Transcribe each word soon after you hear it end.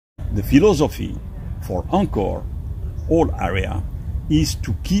the philosophy for Angkor, all area, is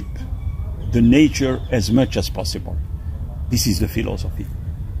to keep the nature as much as possible. This is the philosophy.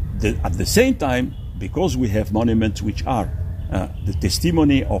 At the same time, because we have monuments which are the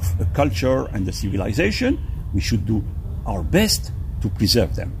testimony of a culture and a civilization, we should do our best to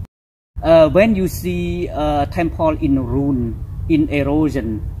preserve them. When you see a temple in ruin, in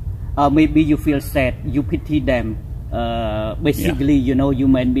erosion, maybe you feel sad, you pity them. Basically, you know,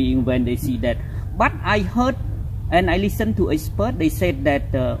 human being when they see that. But I heard and I listened to experts, they said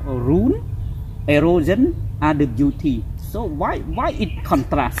that ruin, erosion are the beauty. So why it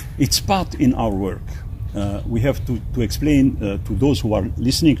contrasts? It's part in our work. We have to explain to those who are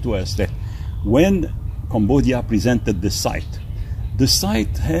listening to us that when Cambodia presented the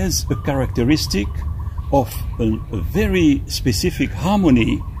site has a characteristic of a very specific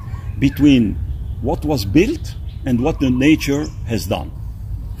harmony between what was built and what the nature has done.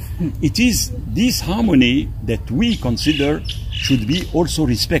 It is this harmony that we consider should be also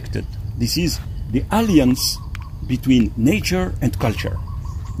respected. This is the alliance between nature and culture.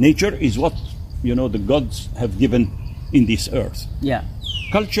 Nature is what, you know, the gods have given in this earth. Yeah.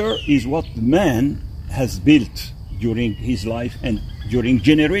 Culture is what man has built during his life and during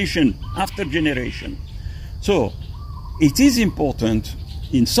generation after generation. So it is important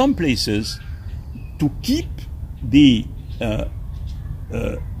in some places to keep the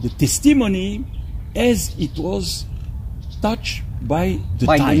testimony as it was touched by the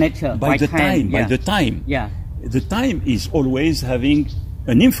time, by the time. Yeah. The time is always having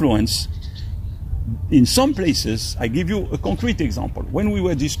an influence. In some places, I give you a concrete example. When we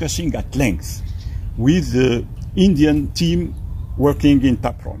were discussing at length with the Indian team working in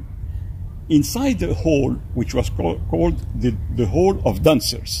Taprom, inside the hall, which was called the Hall of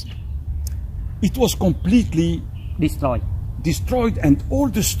Dancers, it was completely destroyed, and all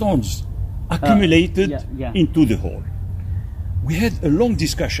the stones accumulated into the hall. We had a long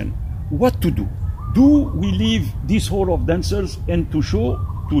discussion what to do. Do we leave this Hall of Dancers and to show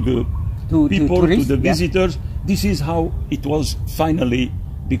to the people, to the visitors? This is how it was finally,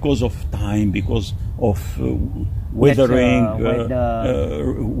 because of time, because of weathering,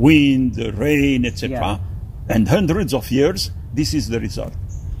 wind, rain, etc. And hundreds of years, this is the result.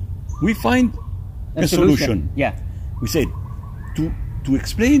 We find a solution. We said, to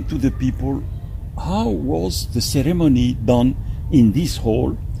explain to the people how was the ceremony done in this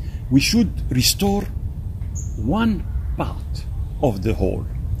hall, we should restore one part of the hall.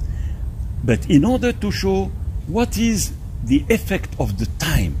 But in order to show what is the effect of the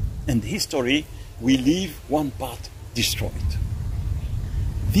time and history, we leave one part destroyed.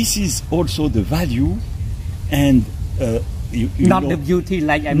 This is also the value, and not the beauty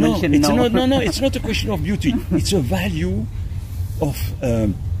like I mentioned. No, it's not a question of beauty. It's a value of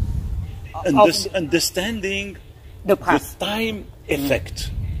understanding the time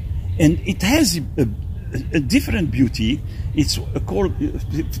effect. And it has a different beauty. It's called,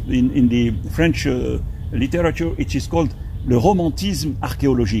 in the French literature, it is called le romantisme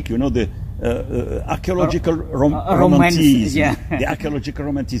archéologique. You know, the archaeological romanticism. The archaeological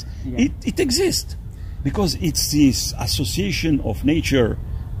romanticism. It exists because it's this association of nature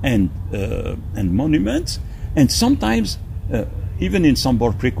and monuments. And sometimes, even in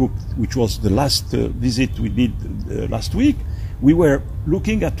Sambor Prekuk, which was the last visit we did last week, we were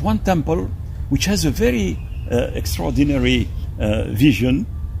looking at one temple which has a very extraordinary vision.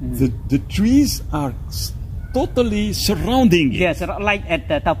 The trees are totally surrounding it. Yes, like at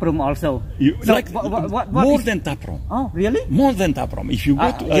Taprom also. More than Taprom. Oh, really? More than Taprom. If you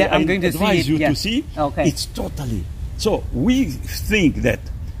go to, I'm going to advise you to see. Okay. It's totally. So we think that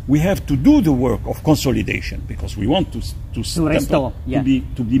we have to do the work of consolidation because we want to restore,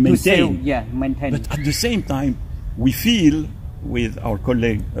 to be maintained. But at the same time, we feel with our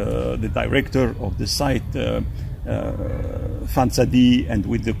colleague, the director of the site, Fansadi, and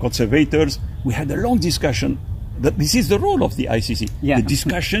with the conservators, we had a long discussion. That this is the role of the ICC, the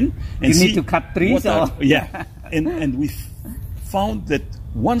discussion. And you need to cut trees? And we found that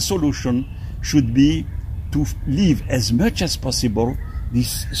one solution should be to leave as much as possible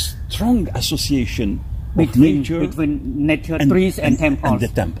this strong association between nature, trees, and temples. And the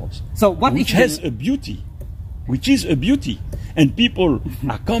temples. So which is a beauty. And people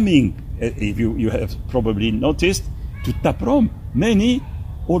are coming, if you have probably noticed, to Taprom. Many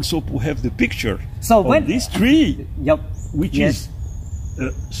also who have the picture of this tree, which is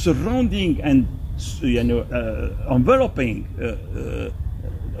surrounding and enveloping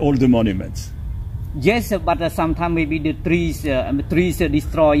all the monuments. Yes, but sometimes maybe the trees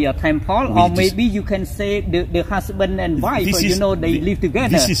destroy a temple, or maybe you can say the husband and wife, they live together.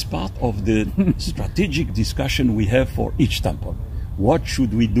 This is part of the strategic discussion we have for each temple. What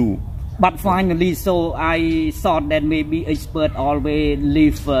should we do? But finally, so I thought that maybe experts always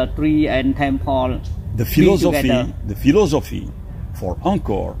leave tree and temple. The philosophy for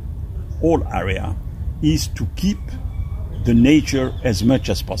Angkor, all area, is to keep the nature as much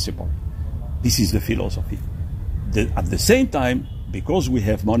as possible. This is the philosophy. At the same time, because we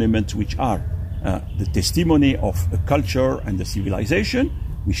have monuments which are the testimony of a culture and a civilization,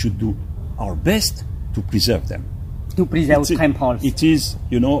 we should do our best to preserve them. To preserve temples. It is,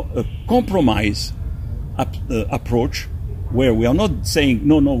 a compromise approach where we are not saying,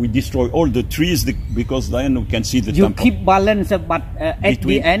 no, we destroy all the trees because then we can see the temple. You keep balance, but at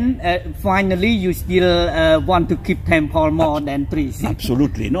the end, finally, you still want to keep temple more than trees.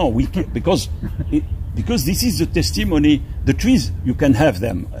 Absolutely. No, we keep, because this is the testimony. The trees, you can have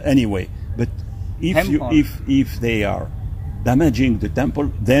them anyway. But if they are damaging the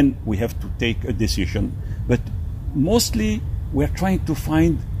temple, then we have to take a decision. But mostly, we're trying to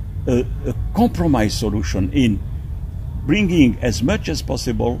find a compromise solution in bringing as much as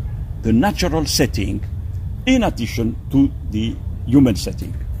possible the natural setting in addition to the human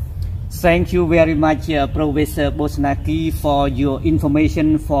setting. Thank you very much, Professor Bouchenaki, for your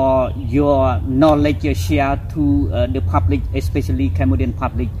information, for your knowledge shared to the public, especially Cambodian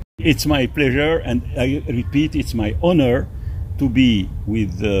public. It's my pleasure, and I repeat, it's my honor to be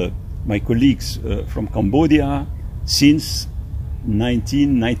with my colleagues from Cambodia since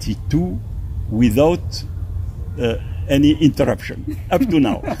 1992 without any interruption up to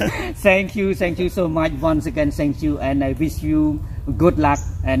now. Thank you so much once again. Thank you, and I wish you good luck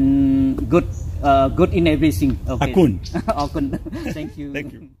and good in everything. Okay. Akun. Akun. Thank you.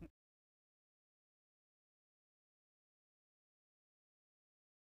 Thank you.